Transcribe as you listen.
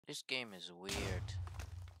This game is weird.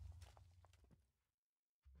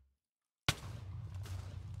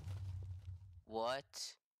 What?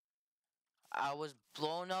 I was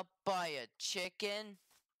blown up by a chicken?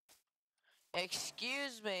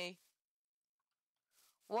 Excuse me?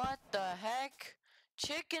 What the heck?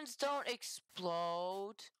 Chickens don't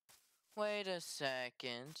explode. Wait a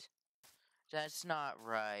second. That's not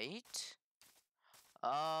right.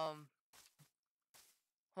 Oh,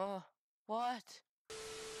 what?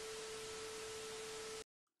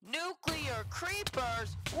 Nuclear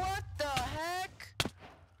creepers? What the heck?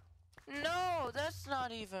 No, that's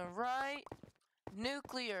not even right.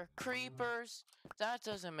 Nuclear creepers? That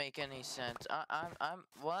doesn't make any sense.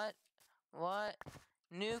 What? What?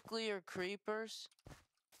 Nuclear creepers?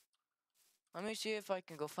 Let me see if I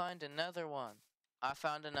can go find another one. I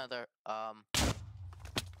found another, I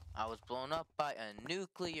was blown up by a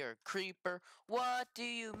nuclear creeper. What do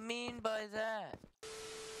you mean by that?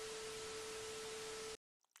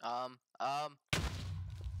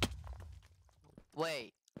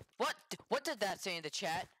 Wait. What did that say in the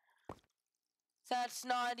chat? That's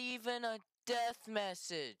not even a death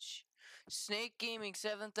message. Snake Gaming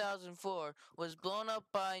 7004 was blown up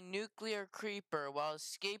by nuclear creeper while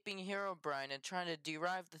escaping Herobrine and trying to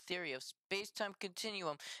derive the theory of space-time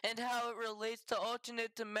continuum and how it relates to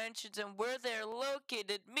alternate dimensions and where they're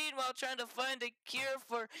located, meanwhile trying to find a cure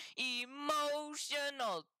for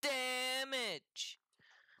emotional damage.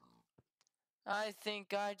 I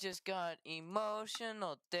think I just got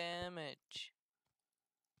emotional damage.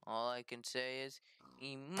 All I can say is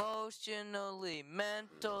emotionally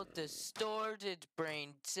mental distorted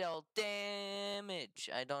brain cell damage.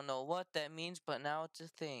 I don't know what that means, but now it's a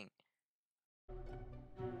thing.